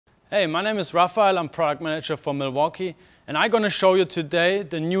Hey, my name is Raphael, I'm product manager for Milwaukee, and I'm going to show you today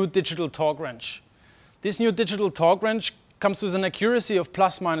the new digital torque wrench. This new digital torque wrench comes with an accuracy of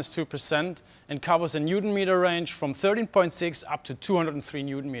 ±2% and covers a Newton meter range from 13.6 up to 203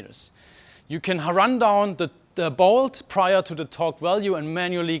 Newton meters. You can run down the bolt prior to the torque value and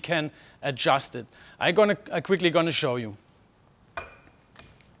manually can adjust it. I'm quickly going to show you.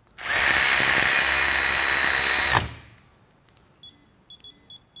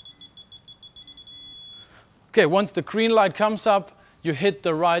 Okay, once the green light comes up, you hit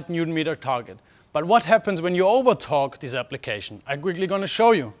the right Newton meter target. But what happens when you over torque this application? I'm quickly going to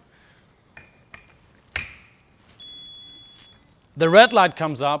show you. The red light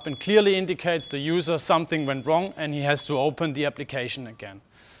comes up and clearly indicates the user something went wrong and he has to open the application again.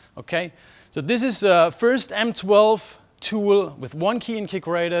 Okay, so this is the first M12 tool with one key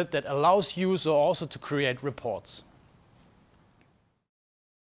integrated that allows user also to create reports.